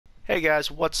Hey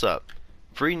guys, what's up?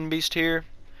 Freedom Beast here,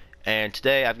 and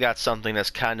today I've got something that's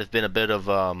kind of been a bit of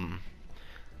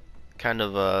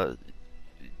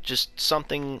just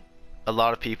something a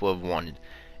lot of people have wanted.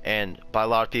 And by a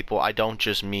lot of people, I don't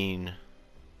just mean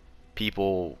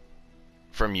people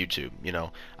from YouTube,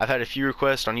 I've had a few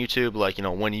requests on YouTube like,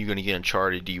 when are you going to get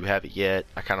Uncharted? Do you have it yet?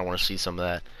 I kind of want to see some of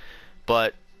that.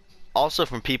 But also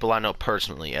from people I know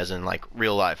personally, as in like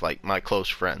real life, like my close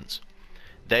friends.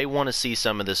 They want to see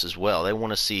some of this as well. They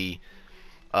want to see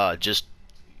just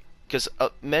because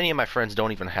many of my friends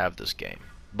don't even have this game,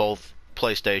 both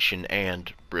PlayStation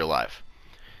and real life,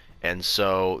 and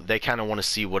so they kind of want to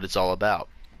see what it's all about.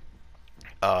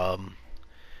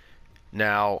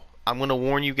 Now I'm gonna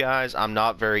warn you guys, I'm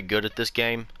not very good at this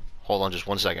game. Hold on just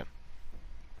one second.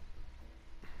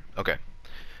 Okay,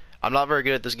 I'm not very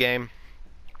good at this game,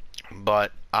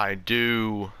 but I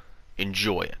do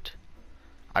enjoy it.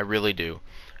 I really do.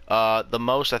 The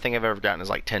most I think I've ever gotten is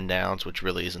like 10 downs, which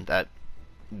really isn't that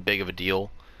big of a deal.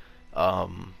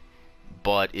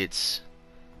 But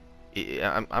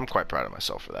I'm quite proud of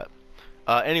myself for that.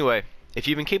 Anyway, if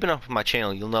you've been keeping up with my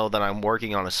channel, you'll know that I'm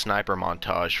working on a sniper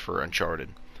montage for Uncharted.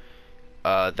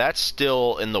 That's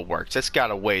still in the works. It's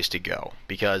got a ways to go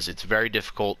because it's very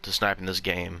difficult to snipe in this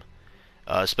game,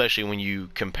 especially when you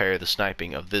compare the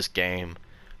sniping of this game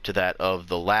to that of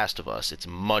The Last of Us. It's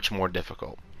much more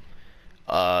difficult.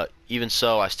 Even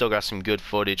so, I still got some good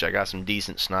footage. I got some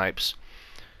decent snipes.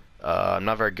 I'm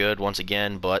not very good, once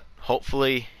again, but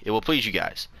hopefully it will please you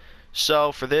guys.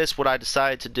 So for this, what I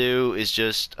decided to do is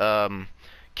just kind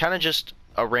of just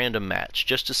a random match,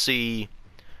 just to see,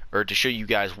 or to show you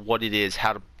guys what it is,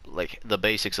 how to, like, the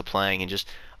basics of playing, and just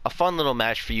a fun little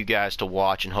match for you guys to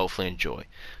watch and hopefully enjoy.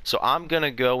 So I'm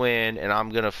gonna go in and I'm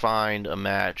gonna find a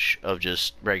match of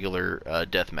just regular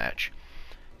deathmatch.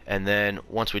 And then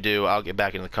once we do, I'll get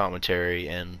back into the commentary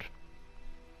and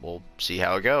we'll see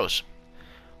how it goes.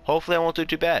 Hopefully I won't do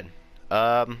too bad.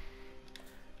 I'll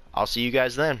see you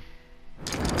guys then.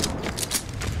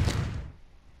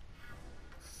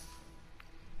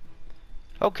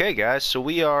 Okay guys, so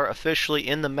we are officially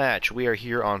in the match. We are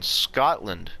here on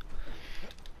Scotland.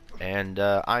 And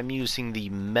I'm using the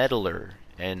Meddler.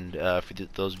 And for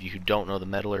those of you who don't know, the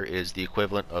Meddler is the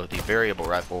equivalent of the variable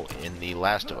rifle in The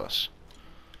Last of Us.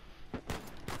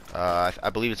 I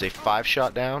believe it's a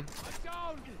 5-shot down.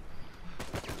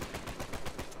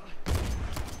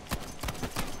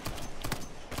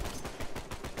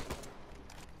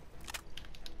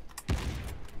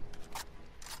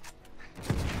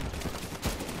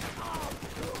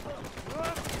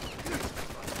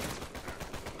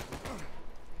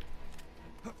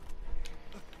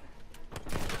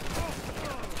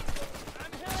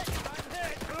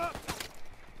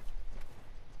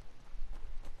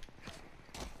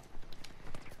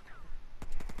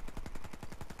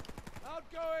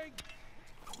 Going.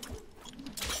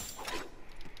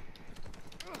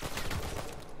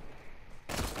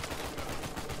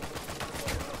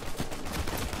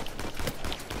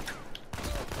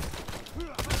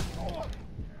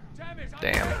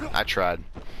 Damn, I tried.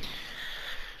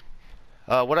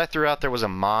 What I threw out there was a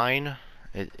mine.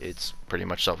 It's pretty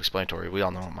much self-explanatory. We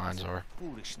all know what mines are.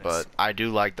 But I do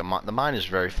like the mine. The mine is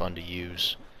very fun to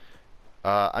use.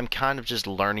 I'm kind of just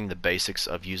learning the basics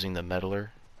of using the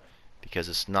Meddler, because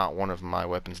it's not one of my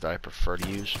weapons that I prefer to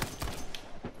use.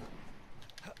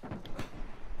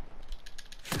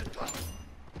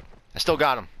 I still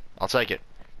got him. I'll take it.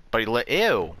 But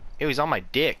ew. Ew, he's on my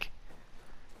dick.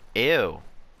 Ew.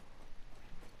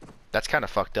 That's kind of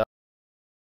fucked up.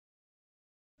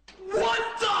 What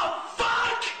the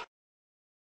fuck?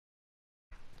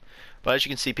 But as you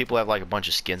can see, people have like a bunch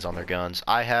of skins on their guns.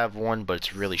 I have one, but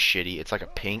it's really shitty. It's like a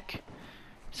pink.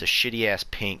 It's a shitty ass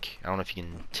pink. I don't know if you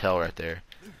can tell right there,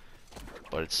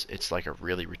 but it's like a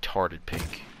really retarded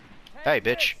pink. Hey,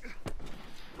 bitch!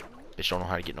 Bitch don't know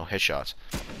how to get no headshots.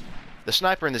 The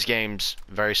sniper in this game's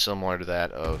very similar to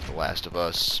that of The Last of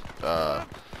Us.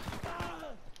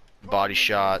 Body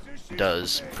shot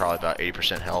does probably about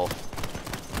 80% health.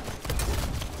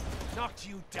 Knocked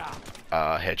you down.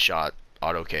 Headshot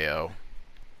auto KO.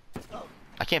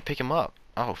 I can't pick him up.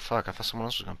 Oh fuck! I thought someone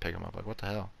else was gonna pick him up. Like what the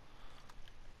hell?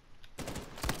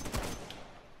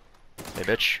 Hey,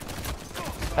 bitch.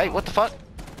 Hey, what the fuck?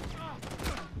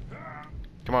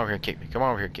 Come over here and kick me. Come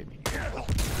over here and kick me.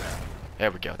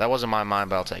 There we go. That wasn't my mine,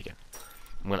 but I'll take it.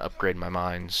 I'm gonna upgrade my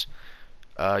mines.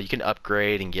 You can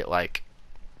upgrade and get like,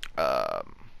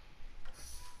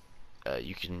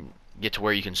 you can get to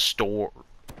where you can store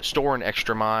an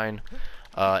extra mine,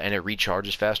 and it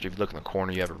recharges faster. If you look in the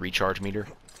corner, you have a recharge meter.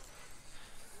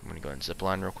 I'm gonna go ahead and zip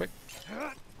line real quick.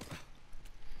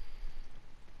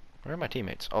 Where are my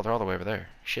teammates? Oh, they're all the way over there.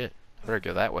 Shit. I better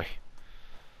go that way.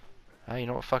 Ah, you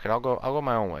know what? Fuck it. I'll go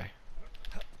my own way.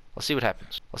 Let's see what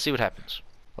happens. Let's see what happens.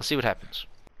 Let's see what happens.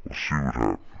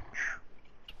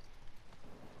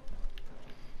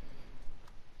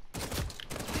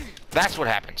 That's what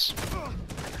happens.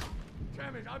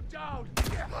 Damn it, I'm down.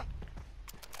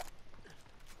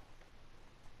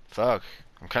 Fuck.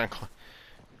 I'm kind of.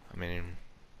 I mean,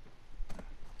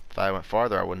 if I went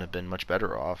farther, I wouldn't have been much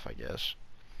better off, I guess.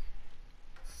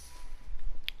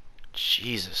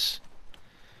 Jesus.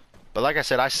 But like I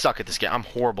said, I suck at this game. I'm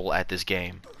horrible at this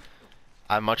game.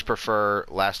 I much prefer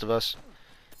Last of Us.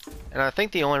 And I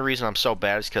think the only reason I'm so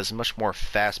bad is because it's much more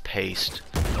fast-paced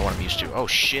than what I'm used to. Oh,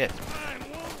 shit.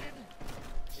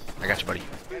 I got you, buddy.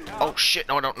 Oh, shit.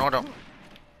 No, no, no, no.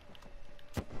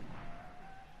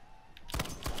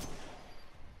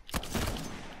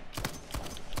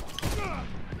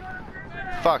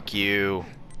 Fuck you.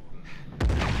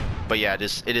 But yeah,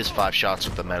 it is 5 shots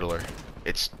with the meddler.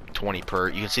 It's 20 per.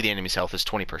 You can see the enemy's health is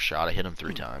 20 per shot. I hit him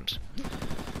 3 times.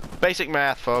 Basic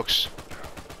math, folks.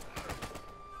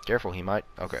 Careful, he might.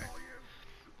 Okay.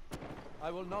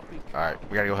 Alright,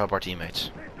 we gotta go help our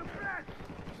teammates.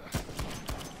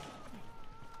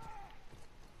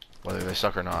 Whether they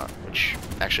suck or not, which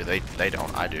actually they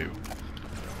don't. I do.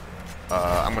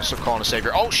 I'm gonna start calling a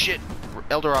savior. Oh shit!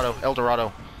 El Dorado, El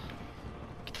Dorado.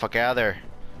 Get the fuck out of there.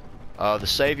 The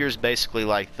savior is basically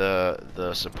like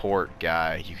the support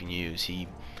guy you can use. He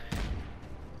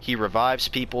revives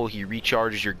people. He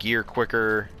recharges your gear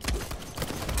quicker.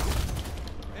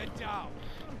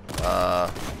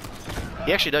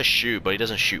 He actually does shoot, but he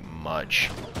doesn't shoot much.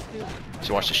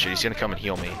 So watch this shit. He's gonna come and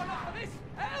heal me.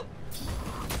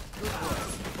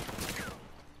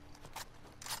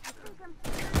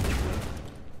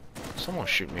 Someone's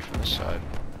shooting me from this side.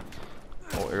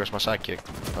 Oh, here goes my sidekick.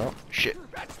 Oh, shit.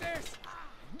 How did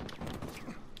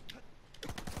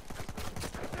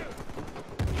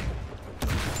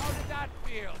that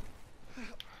feel?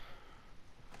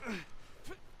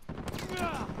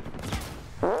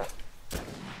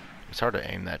 It's hard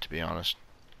to aim that, to be honest.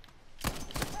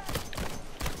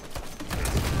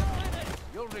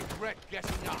 You'll regret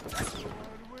getting up.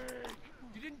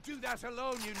 You didn't do that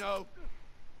alone, you know.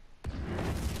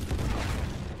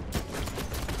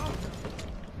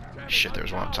 Shit,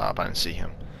 there's one on top. I didn't see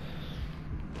him.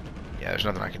 Yeah, there's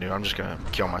nothing I can do. I'm just gonna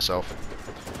kill myself.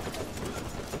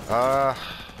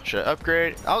 Should I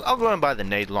upgrade? I'll go and buy the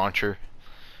nade launcher.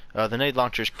 The nade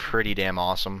launcher is pretty damn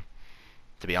awesome.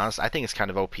 To be honest, I think it's kind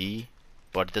of OP,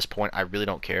 but at this point, I really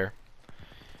don't care.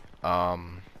 I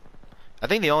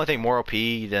think the only thing more OP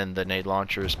than the nade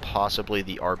launcher is possibly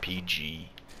the RPG.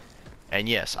 And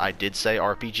yes, I did say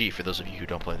RPG for those of you who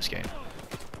don't play this game.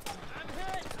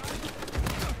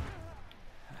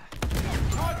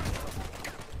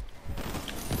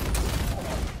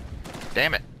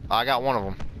 Damn it! I got one of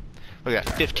them. Look at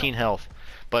that, 15 health.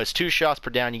 But it's 2 shots per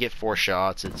down. You get 4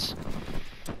 shots.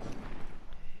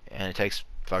 And it takes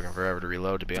fucking forever to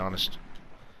reload, to be honest.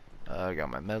 I got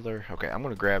my meddler. Okay, I'm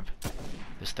gonna grab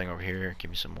this thing over here. Give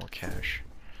me some more cash.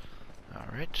 All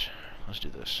right, let's do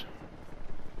this.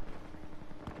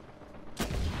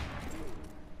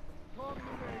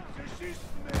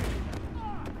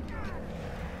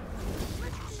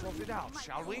 Sort it out,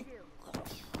 shall we?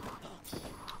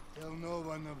 Tell no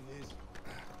one of this.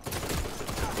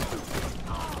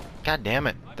 God damn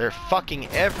it, they're fucking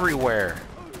everywhere.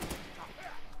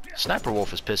 Sniper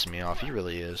Wolf is pissing me off. He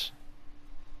really is.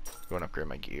 Go and upgrade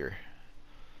my gear.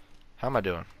 How am I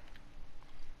doing?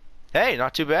 Hey,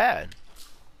 not too bad.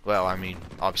 Well, I mean,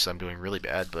 obviously I'm doing really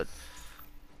bad, but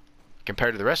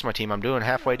compared to the rest of my team, I'm doing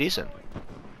halfway decent.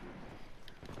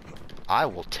 I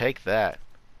will take that.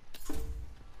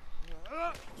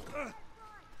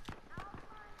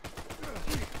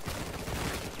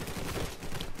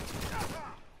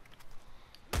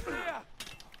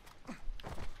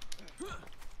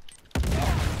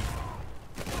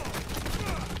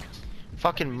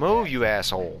 Fucking move, you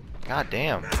asshole. God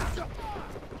damn.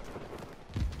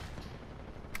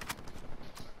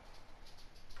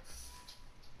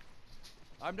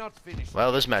 I'm not finished.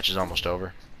 Well, this match is almost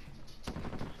over.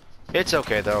 It's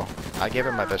okay, though. I gave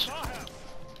it my best.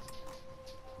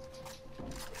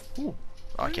 Ooh.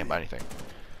 Oh, I can't buy anything.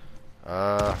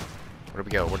 Where do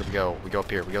we go? Where do we go? We go up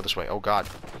here. We go this way. Oh, God.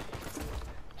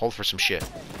 Hold for some shit.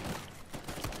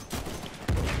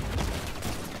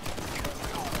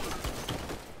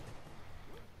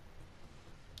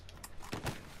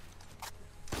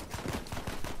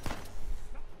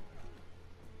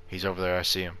 He's over there. I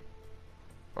see him.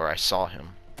 Or I saw him.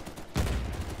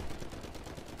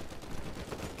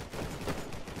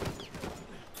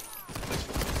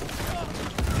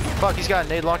 Fuck, he's got a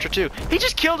nade launcher too. He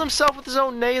just killed himself with his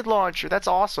own nade launcher. That's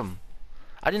awesome.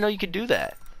 I didn't know you could do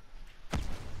that.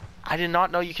 I did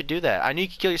not know you could do that. I knew you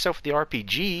could kill yourself with the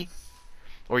RPG.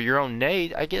 Or your own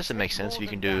nade. I guess it makes sense if you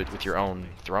can do it with your own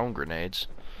thrown grenades.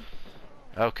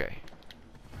 Okay.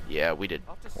 Yeah, we did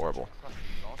horrible.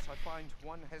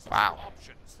 Wow.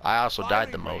 I also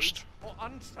died the most.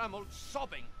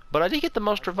 But I did get the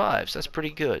most revives. That's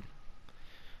pretty good.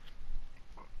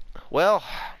 Well,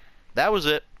 that was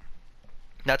it.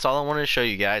 That's all I wanted to show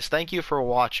you guys. Thank you for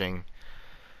watching.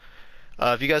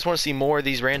 If you guys want to see more of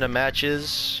these random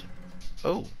matches...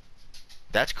 Oh,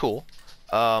 that's cool.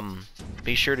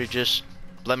 Be sure to just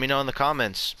let me know in the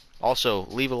comments. Also,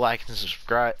 leave a like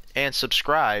and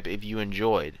subscribe if you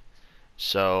enjoyed.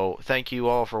 So, thank you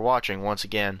all for watching once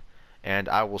again, and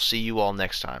I will see you all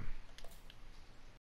next time.